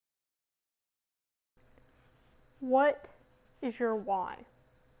What is your why?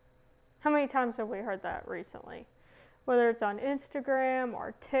 How many times have we heard that recently? Whether it's on Instagram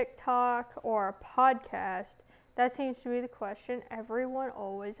or TikTok or a podcast, that seems to be the question everyone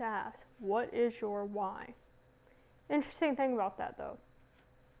always asks. What is your why? Interesting thing about that though.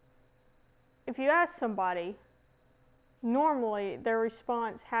 If you ask somebody, normally their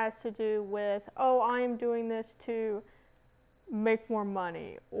response has to do with, oh, I am doing this to make more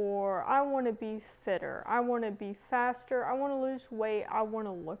money, or I want to be fitter, I want to be faster, I want to lose weight, I want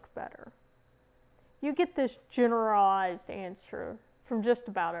to look better. You get this generalized answer from just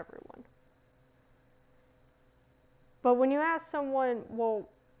about everyone. But when you ask someone, well,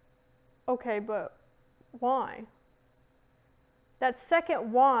 okay, but why? That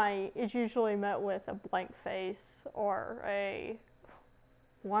second why is usually met with a blank face or a,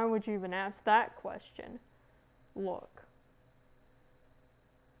 why would you even ask that question? Look.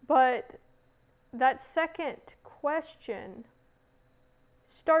 But that second question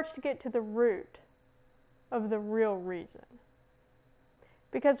starts to get to the root of the real reason.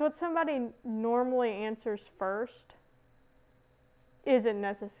 Because what somebody normally answers first isn't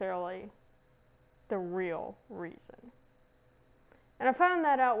necessarily the real reason. And I found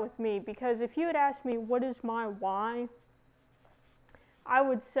that out with me because if you had asked me what is my why, I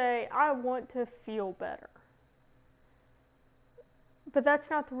would say I want to feel better. But that's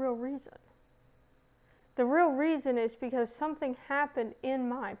not the real reason. The real reason is because something happened in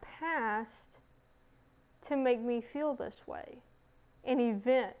my past to make me feel this way. An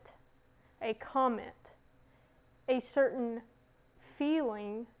event, a comment, a certain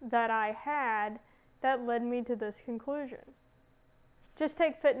feeling that I had that led me to this conclusion. Just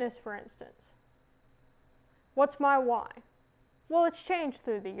take fitness for instance. What's my why? Well, it's changed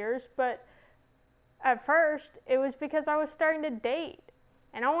through the years, but at first it was because I was starting to date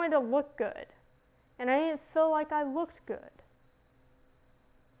and I wanted to look good and I didn't feel like I looked good.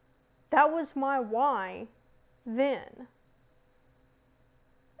 That was my why then.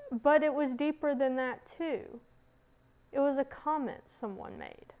 But it was deeper than that too. It was a comment someone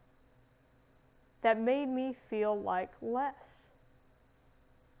made that made me feel like less.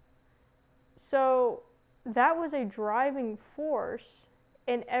 So that was a driving force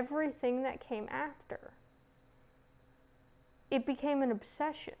in everything that came after. It became an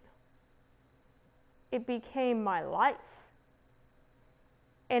obsession. It became my life.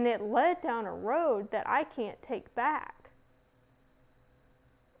 And it led down a road that I can't take back.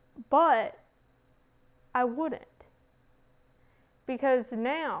 But I wouldn't. Because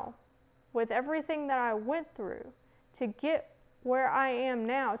now, with everything that I went through to get where I am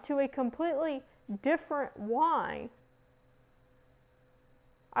now to a completely different why,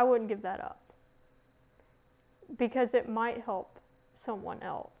 I wouldn't give that up. Because it might help someone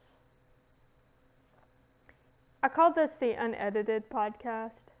else. I call this the unedited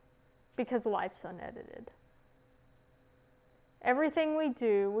podcast because life's unedited. Everything we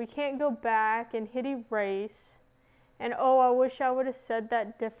do, we can't go back and hit erase and, oh, I wish I would have said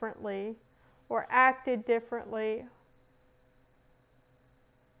that differently or acted differently.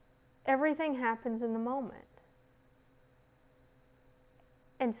 Everything happens in the moment.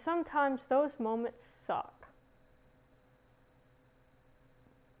 And sometimes those moments suck.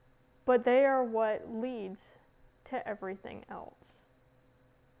 But they are what leads to everything else.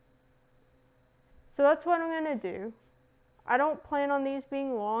 So that's what I'm going to do. I don't plan on these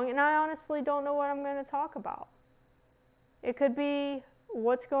being long, and I honestly don't know what I'm going to talk about. It could be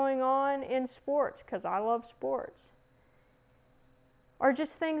what's going on in sports, because I love sports. Or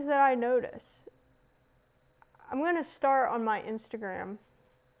just things that I notice. I'm going to start on my Instagram.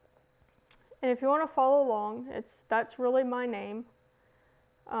 And if you want to follow along, that's really my name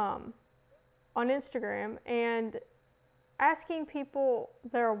on Instagram. And asking people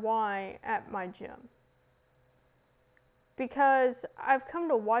their why at my gym. Because I've come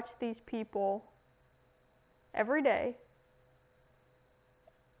to watch these people every day.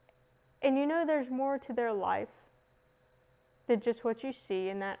 And you know there's more to their life than just what you see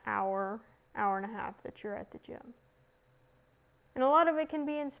in that hour and a half that you're at the gym. And a lot of it can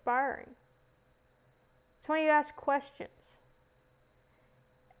be inspiring. It's when you ask questions.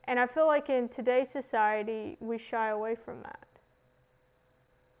 And I feel like in today's society, we shy away from that.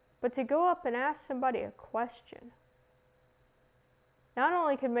 But to go up and ask somebody a question, not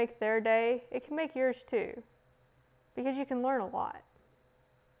only can make their day, it can make yours too. Because you can learn a lot.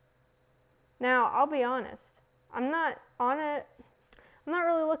 Now, I'll be honest. I'm not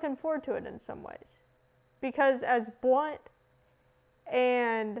really looking forward to it in some ways. Because as blunt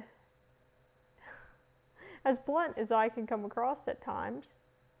as I can come across at times,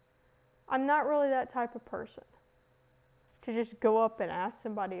 I'm not really that type of person. to just go up and ask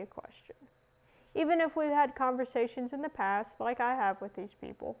somebody a question. Even if we've had conversations in the past, like I have with these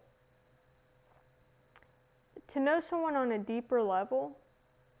people. To know someone on a deeper level,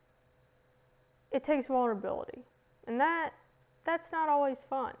 it takes vulnerability. And that's not always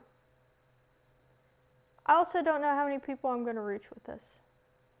fun. I also don't know how many people I'm going to reach with this.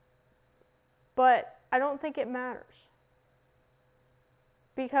 But I don't think it matters.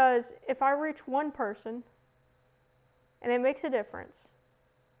 Because if I reach one person and it makes a difference,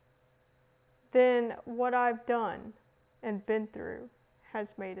 then what I've done and been through has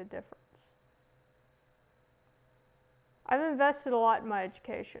made a difference. I've invested a lot in my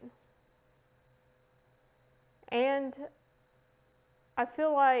education. And I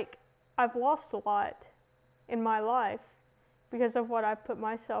feel like I've lost a lot in my life because of what I've put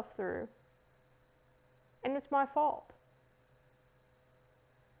myself through. And it's my fault.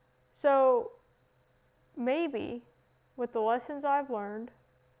 So maybe with the lessons I've learned,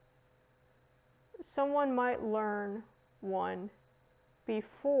 someone might learn one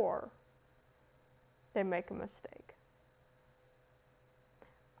before they make a mistake.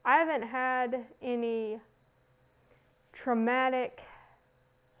 I haven't had any traumatic,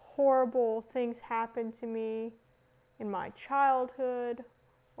 horrible things happen to me in my childhood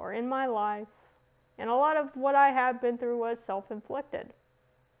or in my life, and a lot of what I have been through was self-inflicted.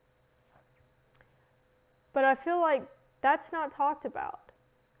 But I feel like that's not talked about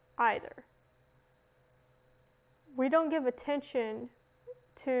either. We don't give attention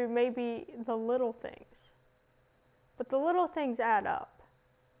to maybe the little things, but the little things add up.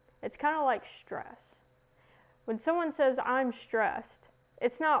 It's kind of like stress. When someone says, I'm stressed,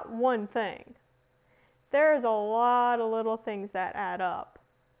 it's not one thing. There's a lot of little things that add up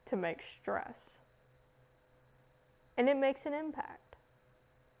to make stress. And it makes an impact.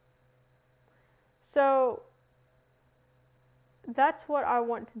 So that's what I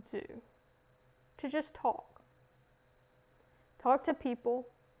want to do. To just talk. Talk to people.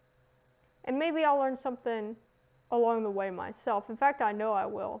 And maybe I'll learn something along the way myself. In fact, I know I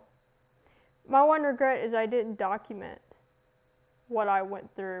will. My one regret is I didn't document what I went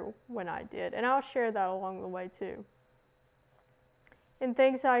through when I did. And I'll share that along the way too. In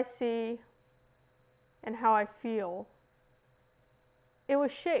things I see and how I feel, it was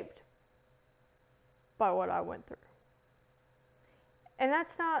shaped by what I went through. And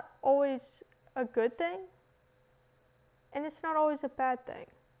that's not always a good thing, and it's not always a bad thing.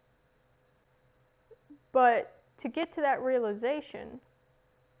 But to get to that realization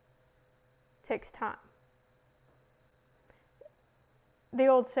takes time. The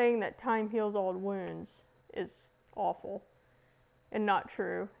old saying that time heals all wounds is awful and not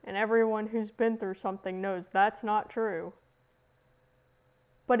true, and everyone who's been through something knows that's not true.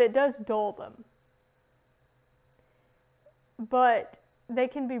 But it does dull them. But they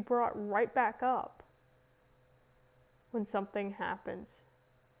can be brought right back up when something happens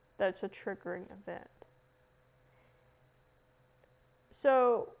that's a triggering event.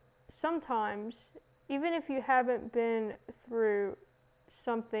 So sometimes, even if you haven't been through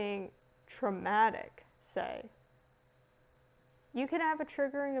something traumatic, say, you can have a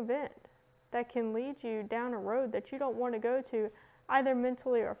triggering event that can lead you down a road that you don't want to go to, either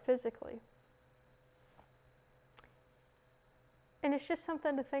mentally or physically. And it's just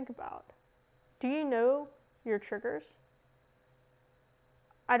something to think about. Do you know your triggers?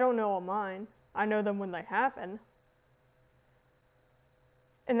 I don't know all mine. I know them when they happen.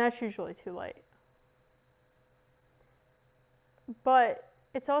 And that's usually too late. But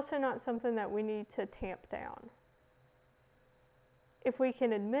it's also not something that we need to tamp down. If we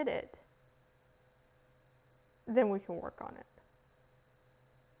can admit it, then we can work on it.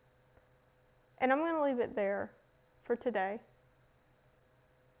 And I'm going to leave it there for today.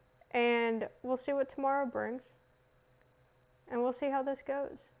 And we'll see what tomorrow brings. And we'll see how this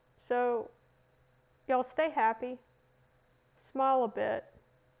goes. So, y'all stay happy. Smile a bit.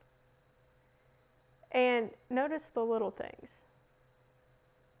 And notice the little things.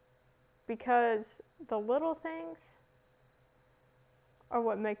 Because the little things are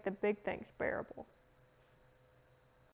what make the big things bearable.